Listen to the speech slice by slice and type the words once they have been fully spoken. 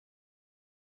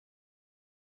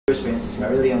For instance,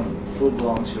 Marillion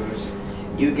full-blown tours,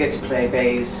 you get to play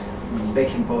bass,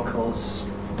 backing vocals,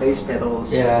 bass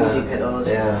pedals, MIDI pedals.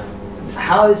 Yeah.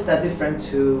 How is that different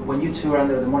to when you tour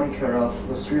under the moniker of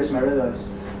Los Trios Marillions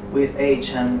with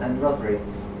H and Rotary?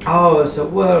 Oh, it's a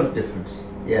world of difference.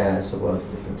 Yeah, it's a world of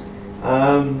difference.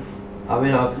 I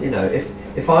mean, you know,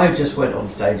 if I just went on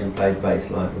stage and played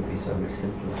bass live, it would be so much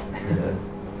simpler, you know.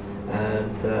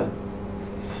 And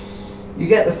you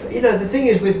get the, you know, the thing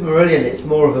is with Marillion, it's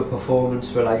more of a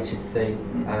performance-related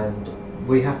thing, and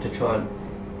we have to try and,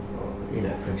 you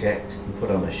know, project and put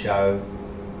on a show.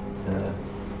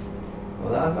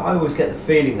 Well, I always get the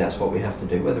feeling that's what we have to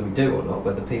do, whether we do or not,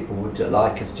 whether people would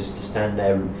like us just to stand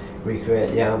there and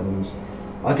recreate the albums.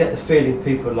 I get the feeling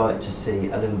people like to see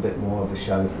a little bit more of a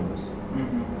show from us.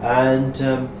 And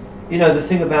you know, the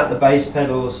thing about the bass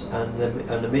pedals and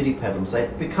the MIDI pedals, they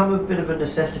become a bit of a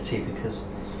necessity, because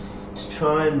to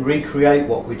try and recreate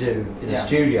what we do in a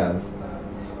studio,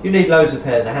 you need loads of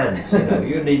pairs of hands. You know,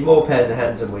 you need more pairs of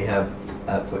hands than we have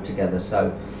put together.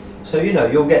 So you know,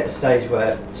 you'll get the stage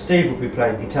where Steve will be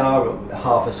playing guitar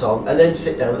half a song and then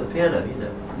sit down at the piano, you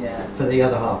know, for the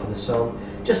other half of the song,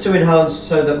 just to enhance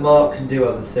so that Mark can do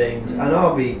other things. And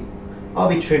I'll be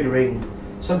triggering.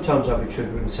 Sometimes I'll be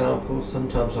triggering samples.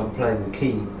 Sometimes I'm playing the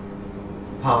key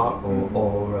part,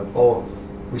 or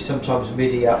we sometimes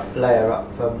MIDI up, layer up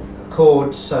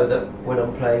chords, so that when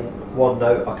I'm playing one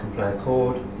note, I can play a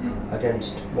chord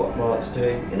against what Mark's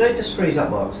doing. You know, it just frees up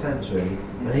Mark's hands really,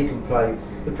 and he can play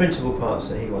the principal parts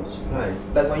that he wants to play.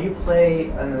 But when you play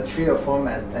in a trio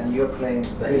format and you're playing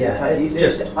it's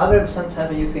just other sometimes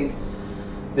when you think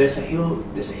there's a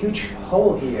huge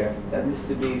hole here that needs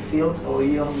to be filled, or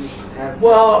you don't have.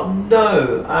 Well,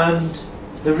 no, and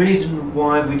the reason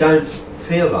why we don't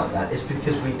feel like that is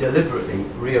because we deliberately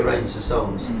rearrange the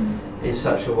songs in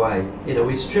such a way. You know,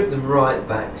 we strip them right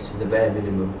back to the bare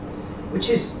minimum, which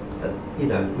is, you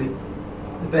know,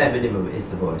 the bare minimum is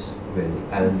the voice, really.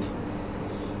 And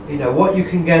you know, what you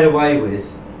can get away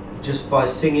with just by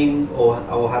singing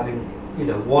or having, you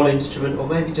know, one instrument or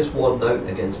maybe just one note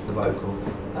against the vocal,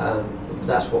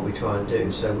 that's what we try and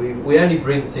do. So we only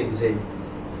bring things in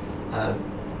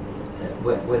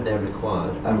when they're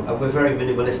required, and we're very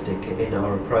minimalistic in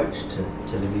our approach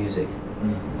to the music.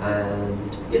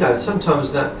 And you know,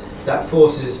 sometimes that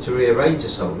forces us to rearrange a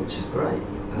song, which is great,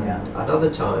 and other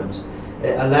times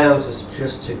it allows us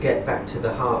just to get back to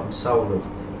the heart and soul of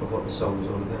what the song's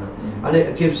all about. And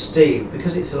it gives Steve,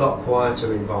 because it's a lot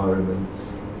quieter environment,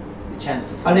 the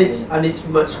chance to and it's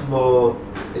much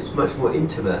more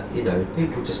intimate. You know,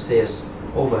 people just see us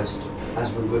almost as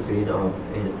we would be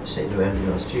sitting around in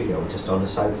our studio, or just on a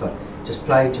sofa, just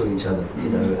playing to each other, you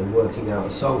know, and working out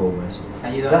a song almost.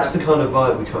 And you don't That's the kind of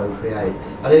vibe we try and create,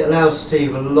 and it allows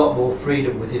Steve a lot more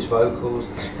freedom with his vocals,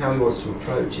 how he wants to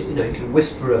approach it. You know, he can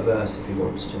whisper a verse if he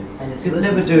wants to. And he'll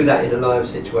never do that in a live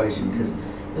situation, because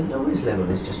the noise level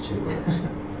is just too much.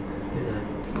 You know.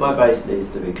 My bass needs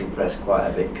to be compressed quite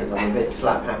a bit, because I'm a bit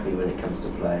slap happy when it comes to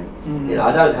playing. You know,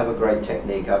 I don't have a great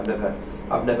technique. I've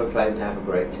never claimed to have a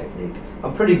great technique.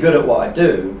 I'm pretty good at what I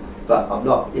do, but I'm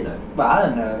not, you know. But I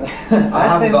don't know. I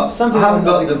haven't got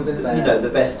the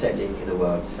best technique in the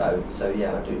world. So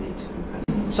yeah, I do need to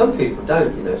compress. Some people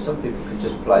don't, you know. Some people can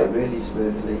just play really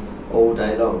smoothly all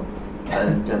day long,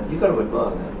 and you've got to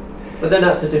admire that. But then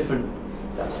that's a different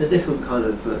kind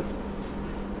of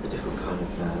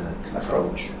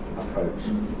approach.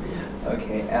 Yeah.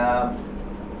 Okay.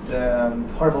 The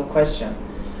horrible question.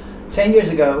 10 years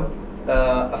ago,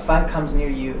 a fan comes near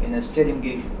you in a stadium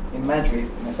gig in Madrid,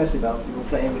 in a festival. You were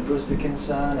playing with Bruce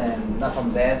Dickinson and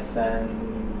Napalm Death and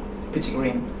Peachy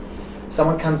Green. A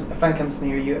fan comes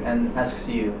near you and asks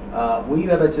you, will you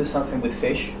ever do something with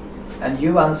Fish? And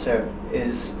you answer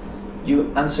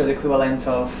the equivalent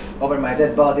of Over My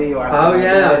Dead Body or After My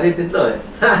Dead. I didn't I?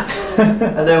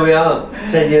 And there we are,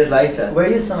 10 years later. Were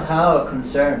you somehow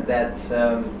concerned that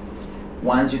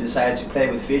once you decided to play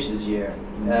with Fish this year,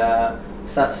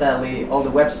 sadly all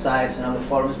the websites and all the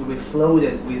forums will be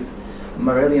flooded with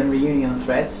Marillion reunion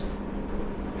threads?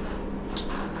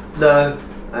 No,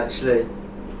 actually,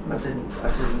 I didn't.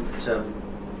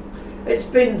 It's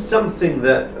been something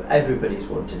that everybody's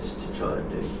wanted us to try and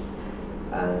do,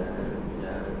 and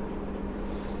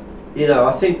you know,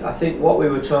 I think what we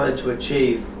were trying to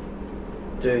achieve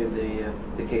doing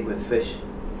the gig with Fish,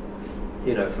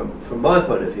 you know, from my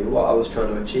point of view, what I was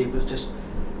trying to achieve was just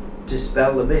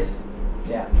dispel the myth.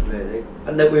 Yeah. Really,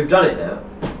 and then we've done it now.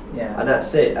 Yeah. And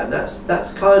that's it, and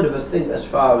that's kind of a thing as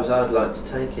far as I'd like to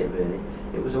take it. Really,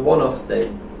 it was a one-off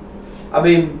thing. I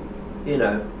mean, you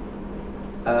know,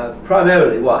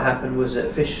 primarily what happened was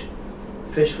that Fish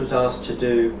was asked to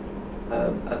do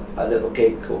a little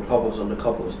gig called Hobbles on the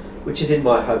Cobbles, which is in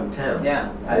my hometown, Yeah,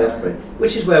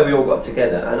 which is where we all got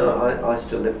together, and I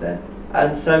still live there.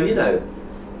 And so, you know,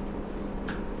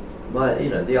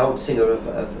 the old singer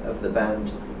of the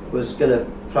band was going to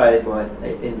play in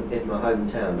my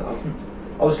hometown.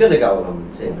 I was going to go along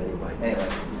and see him anyway.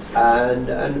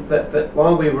 But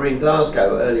while we were in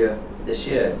Glasgow earlier this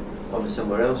year on the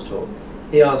Somewhere Else tour,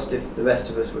 he asked if the rest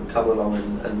of us would come along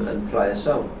and play a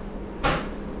song.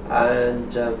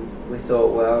 And we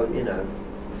thought, well, you know,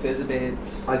 feels a bit.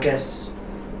 I guess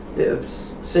it would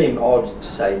seem odd to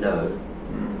say no.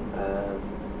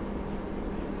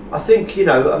 I think, you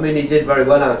know, I mean, he did very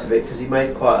well out of it because he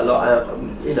made quite a lot out.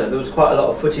 You know, there was quite a lot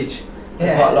of footage,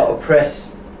 and quite a lot of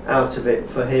press out of it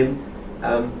for him.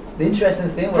 The interesting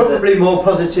thing was probably more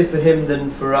positive for him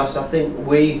than for us. I think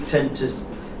we tend to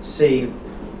see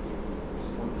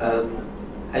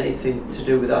anything to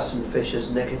do with us and Fish as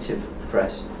negative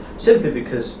press, simply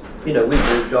because, you know, we've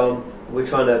moved on. We're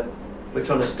trying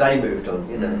to stay moved on.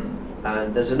 You know,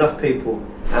 and there's enough people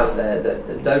out there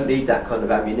that don't need that kind of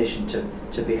ammunition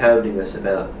to be hounding us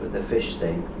about the Fish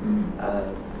thing.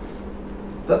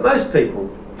 But most people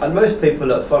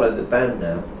that follow the band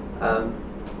now,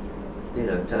 you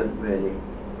know, don't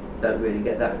really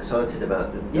get that excited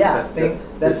about the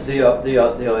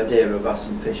idea of us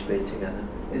and Fish being together.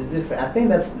 It's different. I think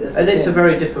that's and it's a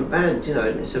very different band, you know.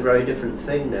 It's a very different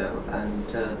thing now,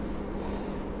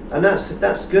 and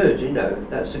that's good, you know.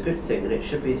 That's a good thing, and it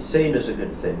should be seen as a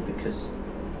good thing because,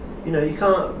 you know, you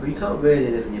can't really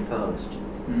live in your past.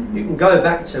 You can go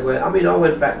back to where, I mean, I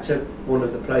went back to one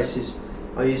of the places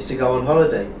I used to go on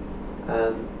holiday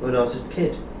when I was a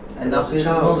kid. And now Fish is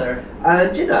older.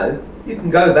 And, you know, you can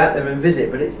go back there and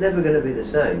visit, but it's never going to be the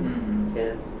same.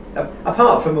 Yeah.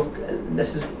 Apart from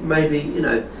maybe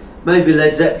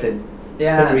Led Zeppelin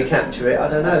can recapture it. I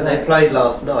don't know. They played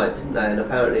last night, didn't they? And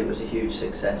apparently it was a huge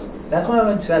success. That's why I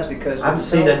went to ask, because I haven't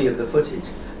seen any of the footage,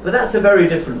 but that's a very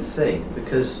different thing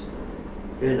because,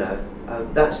 you know,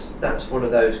 that's one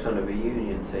of those kind of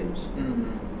reunion things,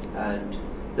 and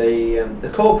the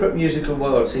corporate musical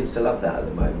world seems to love that at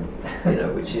the moment. You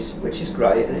know, which is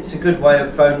great, and it's a good way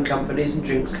of phone companies and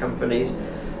drinks companies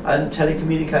and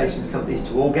telecommunications companies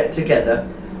to all get together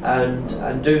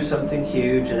and do something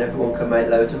huge, and everyone can make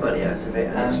loads of money out of it,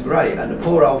 and it's great. And the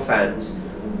poor old fans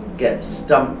get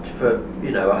stumped for,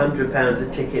 you know, £100 a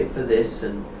ticket for this,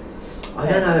 and I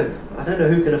don't know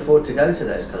who can afford to go to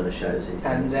those kind of shows these days.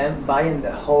 And then buying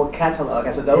the whole catalogue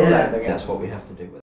as a double again. That's what we have to do with